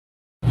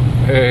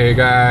Hey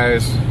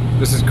guys,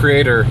 this is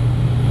Creator.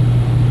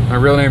 My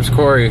real name's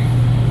Corey.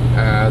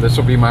 This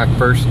will be my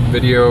first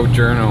video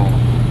journal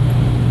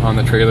on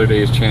the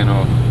TrailerDayz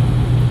channel.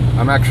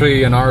 I'm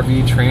actually an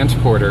RV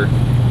transporter,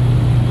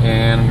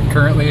 and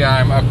currently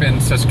I'm up in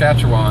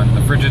Saskatchewan,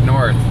 the Frigid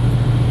North.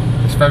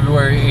 It's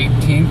February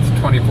 18th,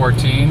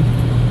 2014,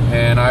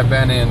 and I've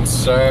been in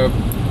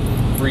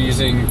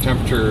sub-freezing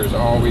temperatures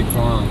all week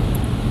long.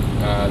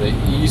 The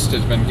east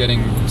has been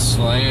getting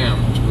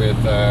slammed with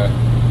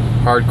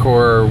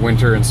hardcore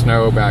winter and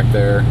snow back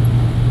there,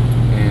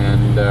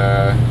 and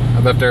I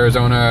left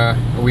Arizona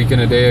a week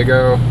and a day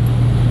ago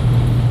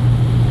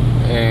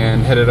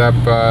and headed up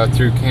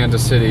through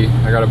Kansas City.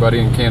 I got a buddy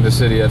in Kansas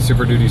City at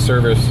Super Duty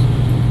Service,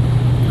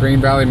 Green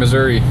Valley,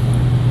 Missouri.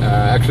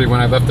 Actually, when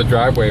I left the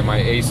driveway, my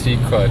AC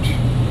clutch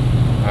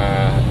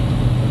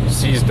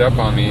seized up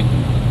on me.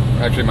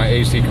 Actually, my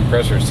AC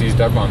compressor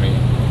seized up on me.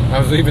 I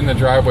was leaving the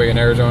driveway in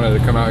Arizona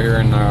to come out here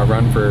and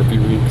run for a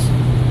few weeks,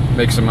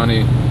 make some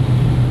money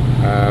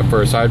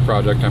for a side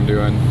project I'm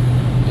doing.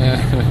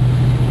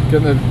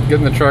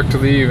 Getting the truck to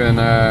leave, and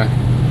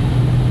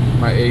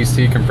my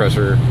AC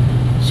compressor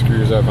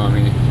screws up on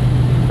me.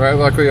 But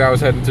luckily I was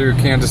heading through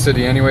Kansas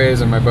City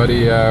anyways, and my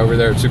buddy over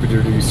there at Super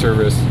Duty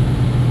Service,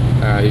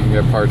 he can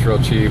get parts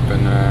real cheap,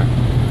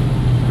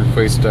 and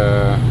replaced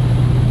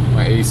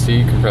my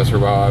AC compressor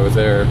while I was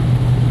there.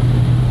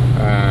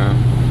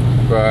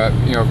 But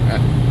you know,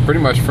 pretty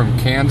much from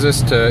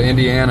Kansas to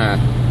Indiana,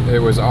 it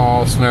was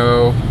all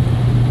snow,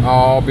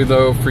 all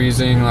below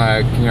freezing.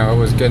 Like, you know, it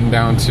was getting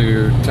down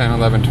to 10,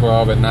 11,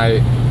 12 at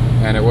night,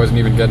 and it wasn't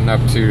even getting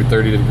up to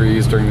 30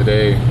 degrees during the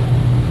day,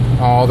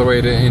 all the way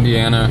to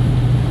Indiana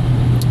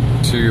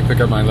to pick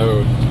up my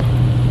load.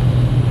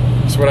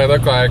 That's what I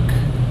look like.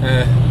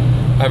 I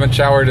haven't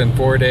showered in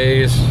 4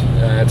 days.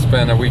 It's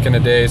been a week and a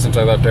day since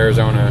I left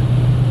Arizona,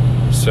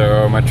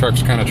 so my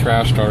truck's kind of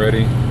trashed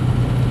already.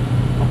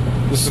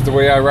 This is the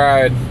way I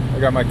ride. I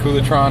got my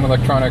Coolitron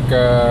electronic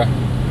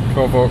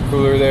 12-volt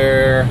cooler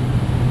there.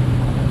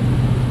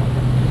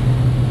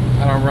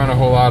 I don't run a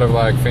whole lot of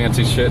like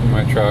fancy shit in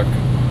my truck.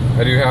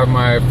 I do have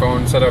my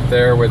phone set up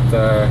there with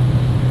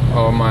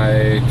all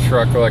my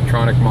truck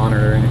electronic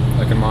monitoring.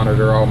 I can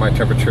monitor all my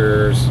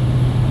temperatures,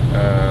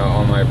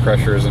 all my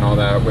pressures and all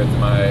that with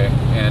my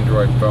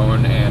Android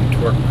phone and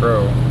Torque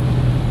Pro.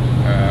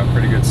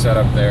 Pretty good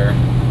setup there.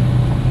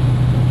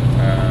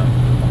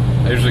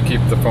 I usually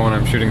keep the phone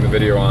I'm shooting the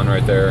video on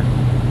right there.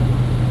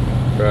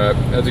 But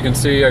as you can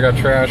see, I got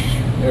trash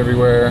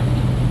everywhere.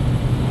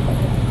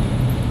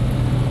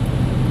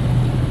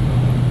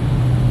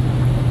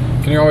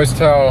 Can you always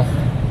tell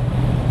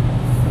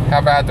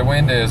how bad the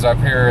wind is up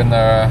here in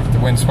the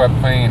windswept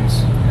plains?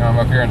 You know, I'm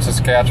up here in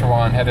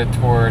Saskatchewan, headed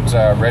towards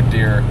Red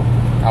Deer,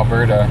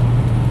 Alberta,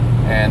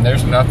 and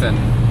there's nothing.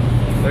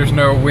 There's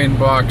no wind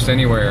blocks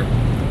anywhere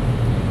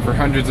for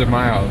hundreds of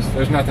miles.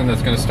 There's nothing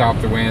that's going to stop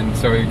the wind.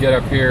 So you get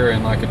up here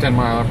and like a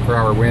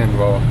 10-mile-per-hour wind,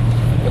 well,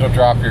 it'll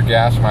drop your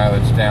gas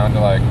mileage down to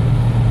like,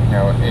 you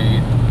know,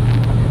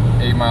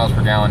 8 miles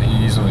per gallon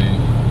easily.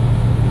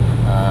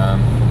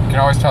 You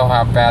can always tell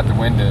how bad the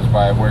wind is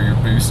by where your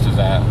boost is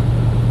at.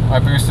 My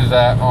boost is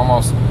at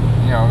almost,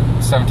 you know,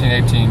 17,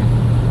 18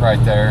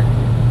 right there,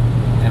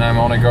 and I'm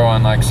only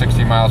going like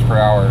 60 miles per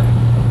hour.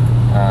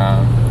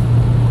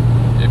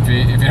 If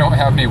you don't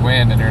have any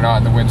wind and you're not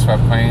in the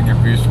windswept plain, your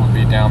boost will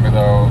be down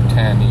below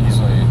 10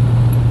 easily.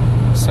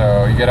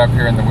 So you get up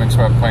here in the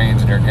windswept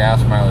plains and your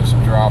gas mileage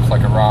drops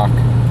like a rock,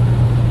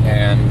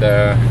 and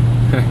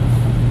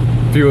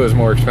fuel is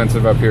more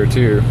expensive up here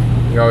too.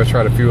 You always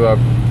try to fuel up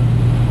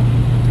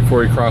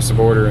before you cross the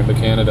border into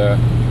Canada.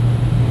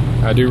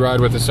 I do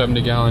ride with a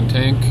 70-gallon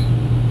tank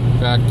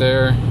back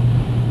there,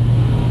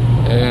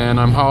 and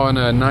I'm hauling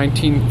a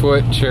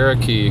 19-foot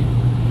Cherokee.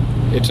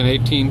 It's an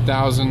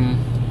 18,000.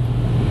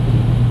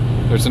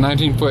 There's a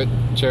 19-foot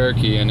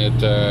Cherokee, and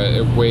it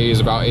weighs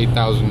about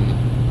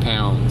 8,000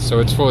 pounds, so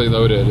it's fully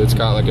loaded. It's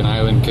got like an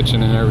island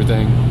kitchen and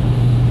everything.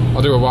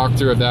 I'll do a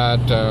walkthrough of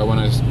that when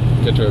I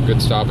get to a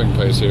good stopping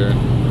place here.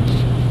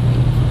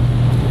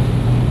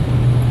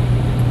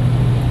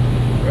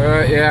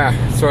 Yeah,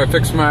 so I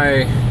fixed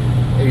my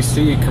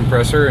AC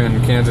compressor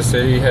in Kansas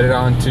City, headed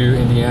on to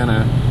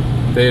Indiana.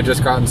 They had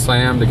just gotten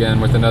slammed again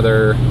with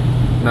another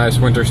nice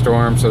winter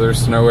storm, so there's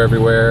snow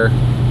everywhere.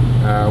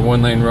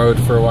 One-lane road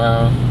for a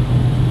while.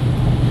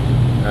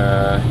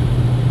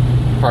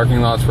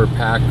 Parking lots were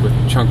packed with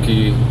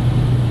chunky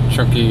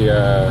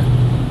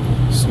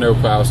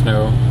snowplow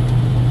snow.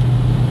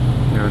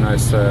 You know,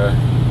 nice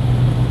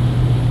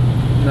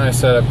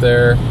setup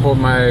there. Pulled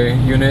my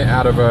unit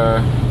out of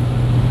a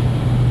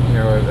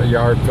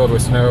yard filled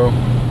with snow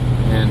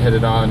and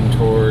headed on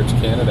towards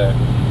Canada.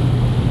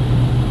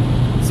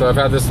 So I've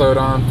had this load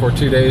on for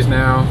 2 days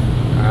now.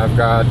 I've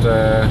got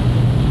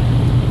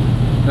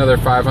another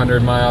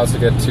 500 miles to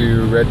get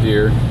to Red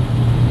Deer,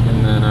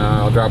 and then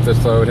I'll drop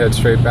this load, head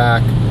straight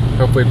back,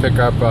 hopefully pick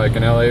up like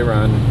an LA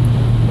run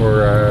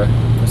or a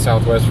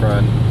Southwest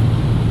run.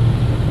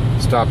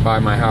 Stop by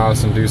my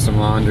house and do some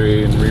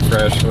laundry and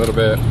refresh a little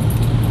bit.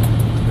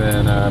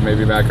 then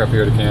maybe back up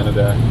here to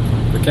Canada.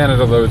 The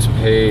Canada loads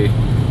pay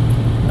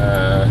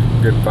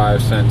good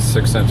 5 cents,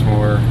 6 cents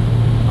more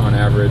on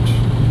average.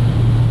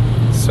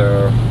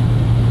 So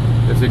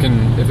if you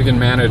can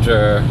manage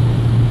a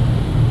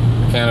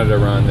Canada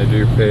run, they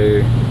do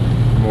pay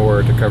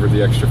more to cover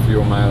the extra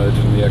fuel mileage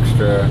and the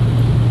extra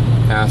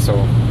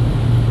hassle.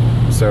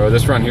 So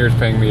this run here is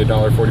paying me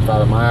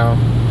 $1.45 a mile,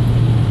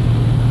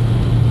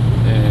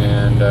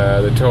 and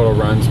the total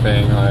run's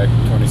paying like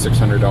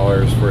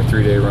 $2,600 for a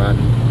 3-day run,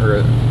 or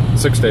a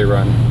 6-day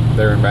run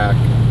there and back.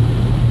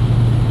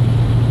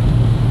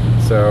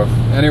 So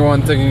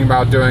anyone thinking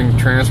about doing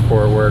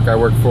transport work, I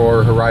work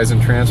for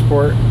Horizon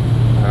Transport.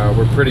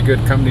 We're a pretty good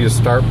company to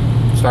start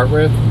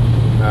with.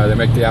 They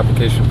make the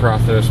application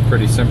process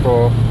pretty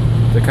simple.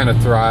 They kind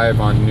of thrive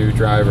on new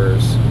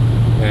drivers,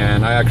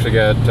 and I actually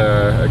get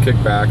a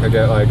kickback. I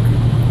get like,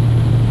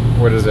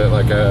 what is it,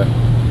 like a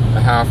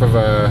half of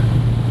a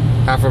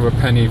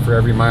penny for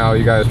every mile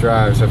you guys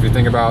drive. So if you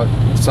think about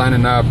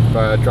signing up,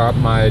 drop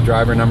my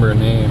driver number and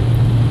name,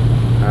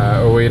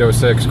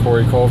 0806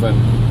 Corey Colvin,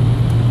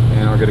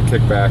 and I'll get a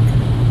kickback.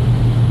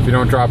 If you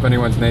don't drop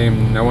anyone's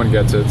name, no one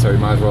gets it, so you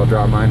might as well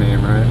drop my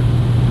name, right?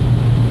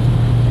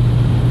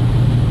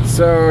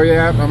 So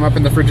yeah, I'm up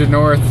in the Frigid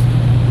North,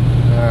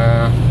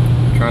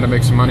 trying to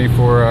make some money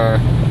for a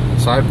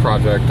side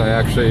project.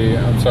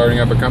 I'm starting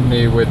up a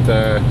company with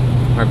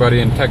my buddy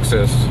in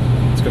Texas.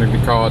 It's going to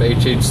be called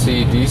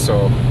HHC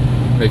Diesel,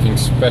 making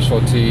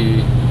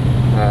specialty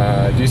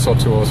diesel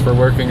tools for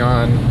working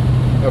on,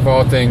 of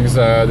all things,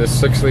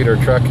 this 6-liter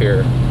truck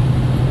here.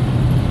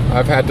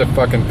 I've had to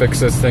fucking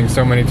fix this thing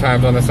so many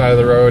times on the side of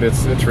the road,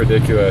 it's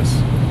ridiculous.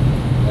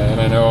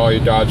 And I know all you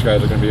Dodge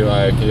guys are going to be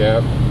like,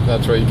 yep,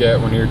 that's what you get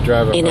when you're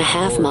driving. In a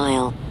half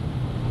mile,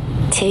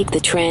 take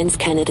the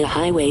Trans-Canada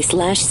Highway /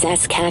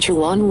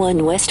 Saskatchewan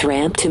 1 West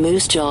ramp to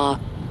Moose Jaw.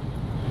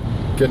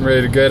 Getting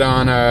ready to get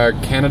on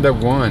Canada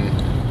 1,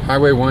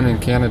 Highway 1 in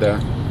Canada.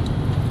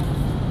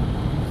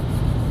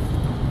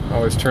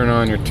 Always turn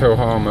on your tow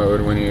haul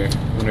mode when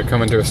you're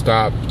coming to a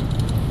stop.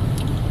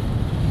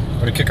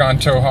 When you kick on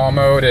tow haul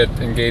mode, it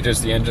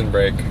engages the engine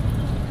brake.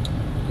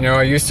 You know,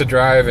 I used to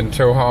drive in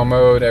tow haul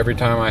mode every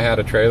time I had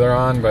a trailer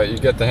on, but you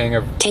get the hang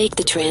of... Take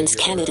the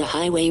Trans-Canada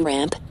Highway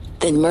ramp,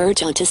 then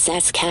merge onto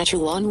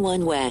Saskatchewan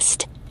 1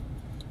 West.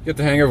 Get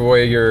the hang of the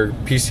way your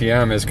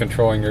PCM is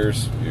controlling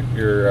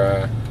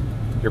your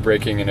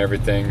braking and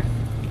everything.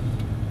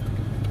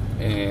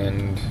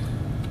 And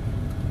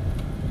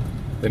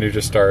then you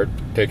just start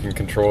taking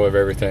control of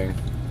everything.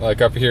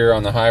 Like up here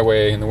on the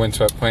highway in the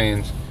windswept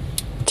plains.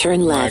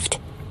 Turn left.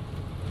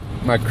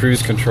 My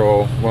cruise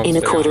control won't in a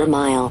stay quarter on.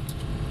 mile.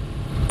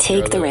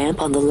 Take the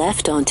ramp on the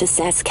left onto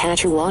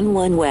Saskatchewan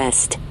 1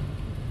 West.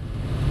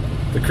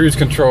 The cruise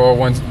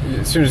control,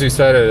 as soon as you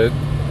set it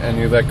and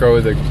you let go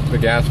of the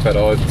gas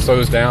pedal, it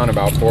slows down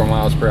about 4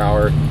 miles per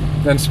hour,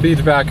 then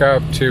speeds back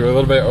up to a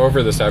little bit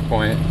over the set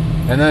point,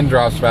 and then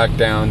drops back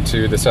down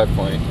to the set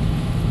point.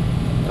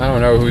 I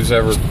don't know who's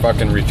ever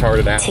fucking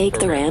retarded at. Take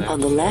the ramp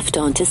on the left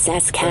onto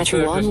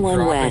Saskatchewan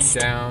 1 West.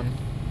 Down,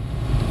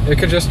 it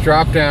could just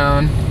drop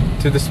down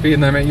to the speed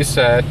limit you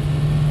set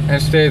and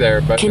stay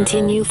there, but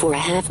continue for a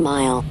half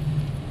mile.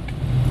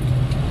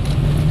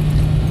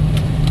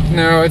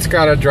 No, it's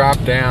got to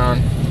drop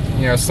down,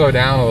 slow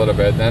down a little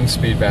bit, then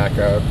speed back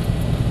up.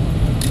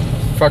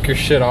 Fuck your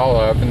shit all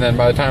up, and then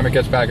by the time it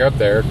gets back up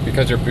there,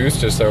 because your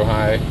boost is so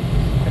high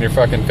and you're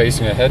fucking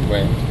facing a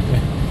headwind,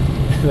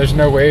 there's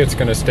no way it's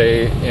going to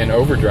stay in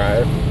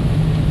overdrive.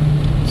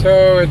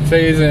 So it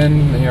stays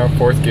in,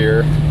 4th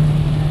gear,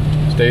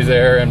 stays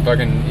there and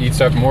fucking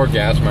eats up more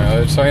gas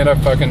mileage. So I end up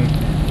fucking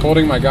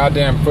holding my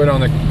goddamn foot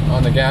on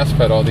the gas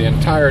pedal the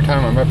entire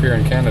time I'm up here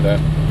in Canada,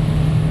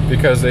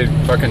 because they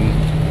fucking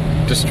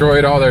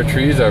destroyed all their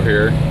trees up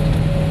here.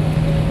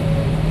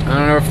 I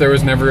don't know if there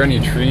was never any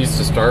trees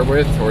to start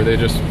with, or they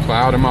just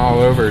plowed them all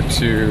over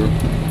to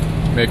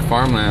make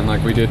farmland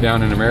like we did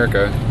down in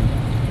America.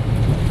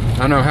 I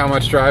don't know how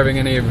much driving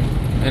any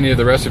of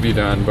the rest of you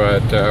done,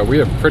 but we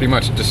have pretty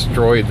much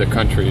destroyed the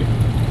country.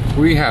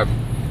 We have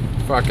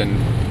fucking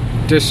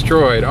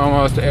destroyed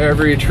almost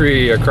every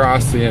tree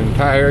across the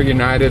entire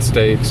United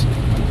States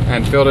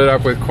and filled it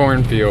up with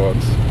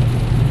cornfields.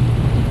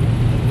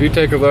 If you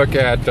take a look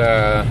at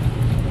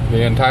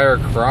the entire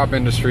crop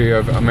industry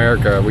of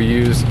America,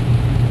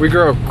 we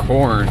grow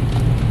corn.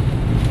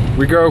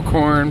 We grow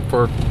corn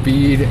for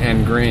feed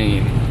and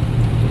grain.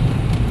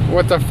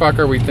 What the fuck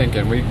are we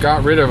thinking? We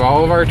got rid of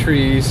all of our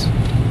trees.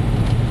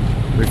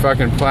 We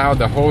fucking plowed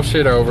the whole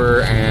shit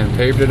over and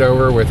paved it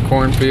over with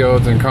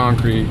cornfields and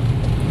concrete.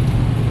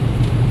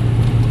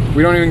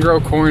 We don't even grow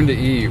corn to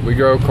eat. We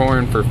grow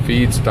corn for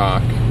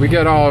feedstock. We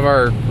get all of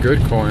our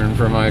good corn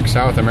from like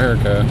South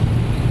America.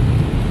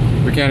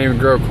 We can't even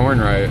grow corn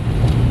right.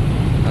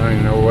 I don't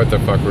even know what the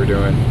fuck we're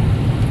doing.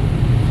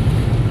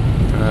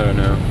 I don't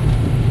know.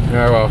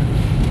 Yeah, well,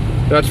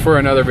 that's for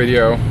another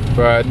video.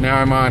 But now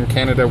I'm on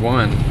Canada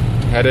 1,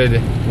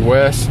 headed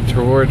west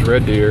towards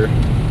Red Deer.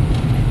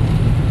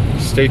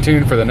 Stay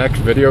tuned for the next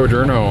video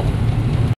journal.